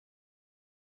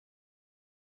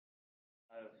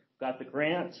got the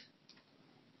grant.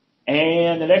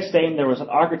 And the next day, there was an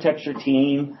architecture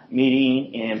team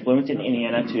meeting in Bloomington,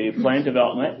 Indiana to plan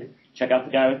development. Check out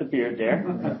the guy with the beard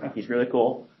there. He's really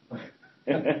cool.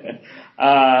 So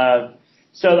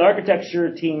the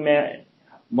architecture team met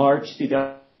March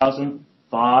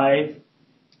 2005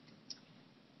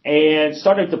 and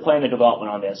started to plan the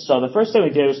development on this. So the first thing we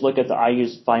did was look at the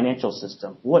IU's financial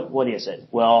system. What is it?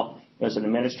 Well, it was an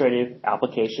administrative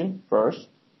application first.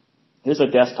 Here's a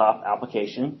desktop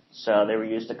application, so they were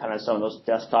used to kind of some of those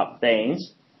desktop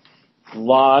things.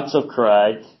 Lots of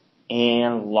CRUD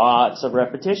and lots of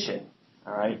repetition.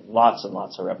 All right, lots and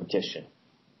lots of repetition.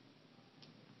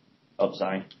 Oh,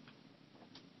 sorry.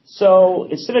 So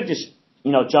instead of just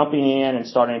jumping in and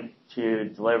starting to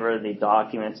deliver the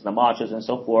documents and the modules and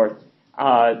so forth,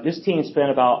 this team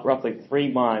spent about roughly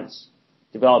 3 months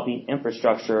developing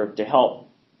infrastructure to help.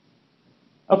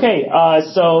 Okay,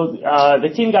 so the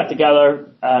team got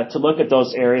together to look at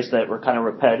those areas that were kind of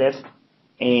repetitive,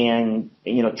 and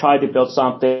tried to build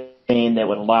something that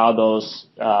would allow those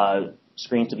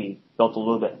screens to be built a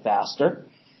little bit faster,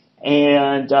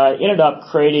 and ended up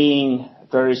creating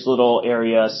various little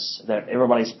areas that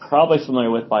everybody's probably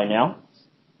familiar with by now.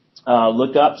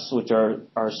 Lookups, which are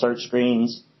search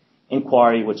screens;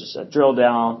 inquiry, which is a drill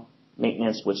down;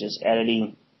 maintenance, which is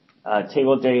editing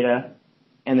table data;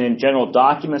 and then general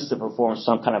documents to perform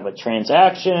some kind of a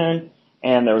transaction,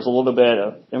 and there was a little bit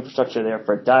of infrastructure there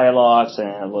for dialogues and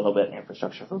a little bit of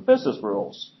infrastructure for business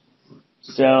rules.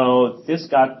 So this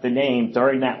got the name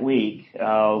during that week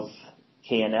of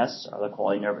KNS, or the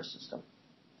Quality Nervous System.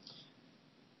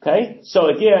 Okay, so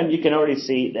again, you can already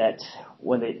see that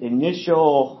when the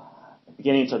initial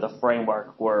beginnings of the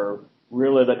framework were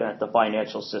really looking at the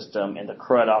financial system and the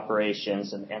CRUD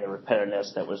operations and the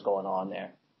repetitiveness that was going on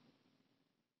there.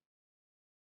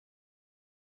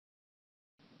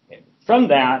 From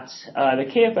that, the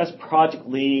KFS project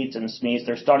leads and SMEs,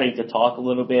 they're starting to talk a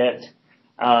little bit.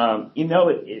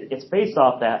 It's based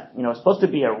off that, it's supposed to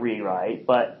be a rewrite,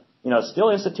 but,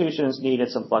 still institutions needed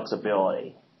some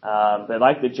flexibility. They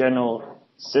like the general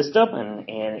system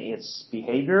and its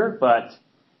behavior, but,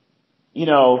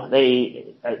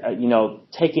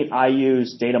 taking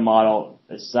IU's data model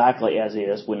exactly as it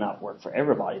is would not work for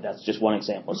everybody. That's just one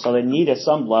example. So they needed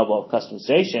some level of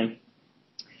customization.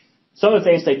 Some of the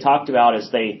things they talked about is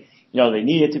they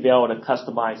needed to be able to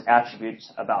customize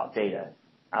attributes about data.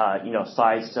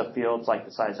 Size of fields like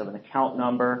the size of an account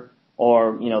number,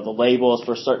 or, the labels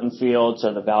for certain fields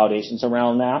or the validations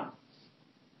around that.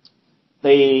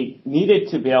 They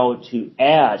needed to be able to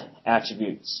add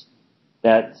attributes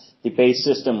that the base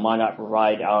system might not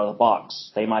provide out of the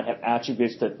box. They might have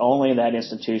attributes that only that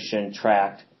institution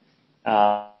tracked,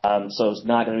 so it's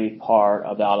not going to be part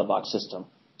of the out-of-the-box system.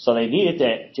 So they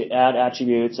needed to add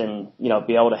attributes and,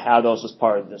 be able to have those as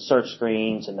part of the search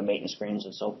screens and the maintenance screens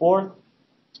and so forth.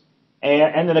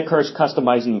 And then, of course,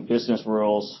 customizing business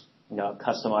rules,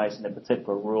 customizing the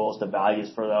particular rules, the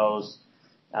values for those.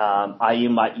 IU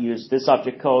might use this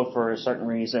object code for a certain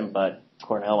reason, but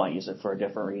Cornell might use it for a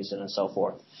different reason and so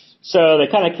forth. So they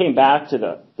kind of came back to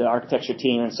the architecture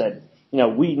team and said,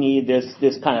 we need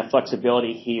this kind of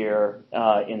flexibility here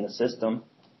in the system.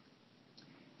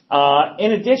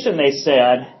 In addition, they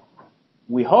said,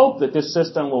 we hope that this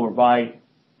system will provide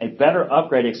a better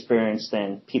upgrade experience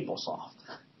than PeopleSoft.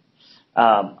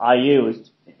 IU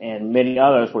and many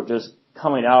others were just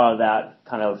coming out of that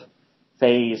kind of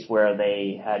phase where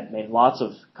they had made lots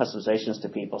of customizations to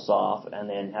PeopleSoft and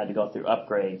then had to go through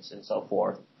upgrades and so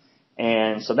forth.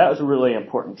 And so that was a really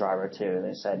important driver too.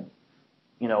 They said,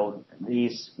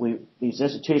 these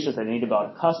institutions, they need to be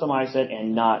able to customize it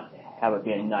and not have it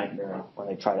be a nightmare when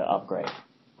they try to upgrade.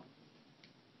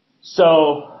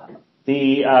 So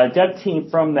the dev team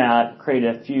from that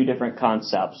created a few different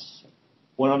concepts.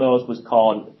 One of those was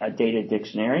called a data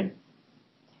dictionary.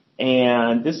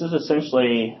 And this is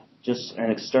essentially just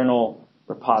an external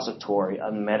repository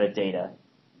of metadata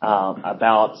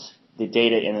about the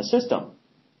data in the system.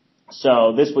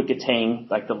 So this would contain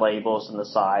like the labels and the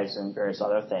size and various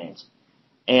other things.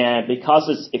 And because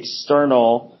it's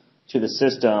external to the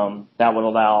system, that would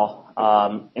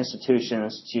allow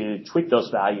institutions to tweak those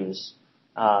values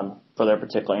for their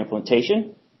particular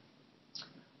implementation.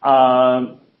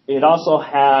 It also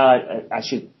had, I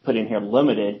should put in here,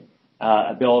 limited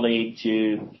ability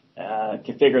to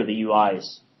configure the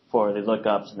UIs for the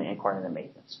lookups and the inquiry and the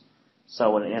maintenance.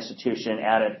 So when an institution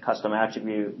added a custom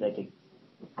attribute, they could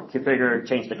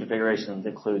change the configuration to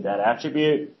include that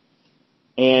attribute.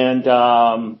 And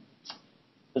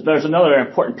there's another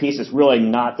important piece that's really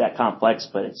not that complex,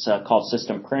 but it's called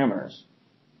system parameters.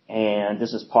 And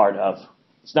this is part of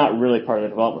It's not really part of the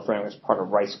development framework. It's part of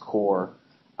Rice Core.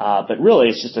 But really,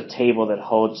 it's just a table that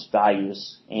holds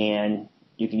values, and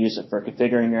you can use it for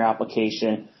configuring your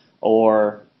application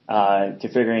or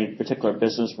configuring particular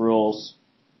business rules.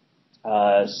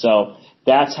 So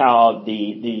that's how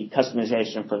the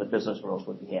customization for the business rules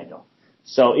would be handled.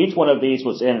 So each one of these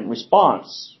was in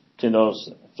response to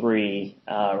those three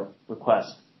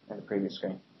requests in the previous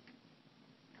screen.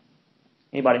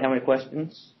 Anybody have any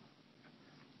questions?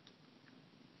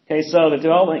 Okay, so the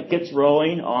development gets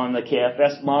rolling on the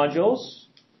KFS modules.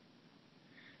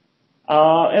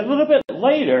 A little bit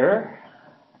later,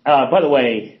 by the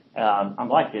way, I'm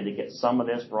likely to get some of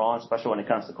this wrong, especially when it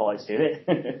comes to Kuali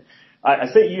student. I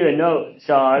sent you a note,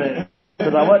 Sean,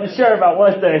 because I wasn't sure about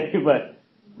one thing, but.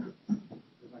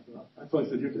 I thought I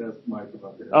said you could ask Mike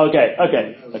about that.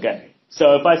 Okay.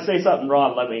 So if I say something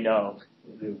wrong, let me know.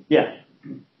 Yeah.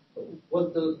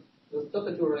 Was the stuff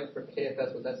that you were running for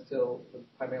KFS, was that still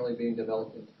primarily being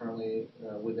developed internally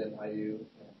within IU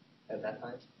at that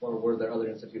time? Or were there other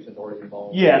institutions already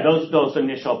involved? Yeah, those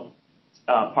initial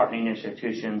partnering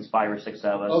institutions, 5 or 6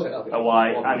 of us. Okay.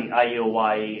 IU,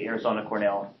 Hawaii, Arizona,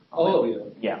 Cornell.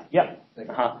 Oh, yeah.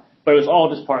 But it was all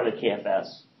just part of the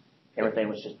KFS. Everything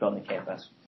was just built in the KFS.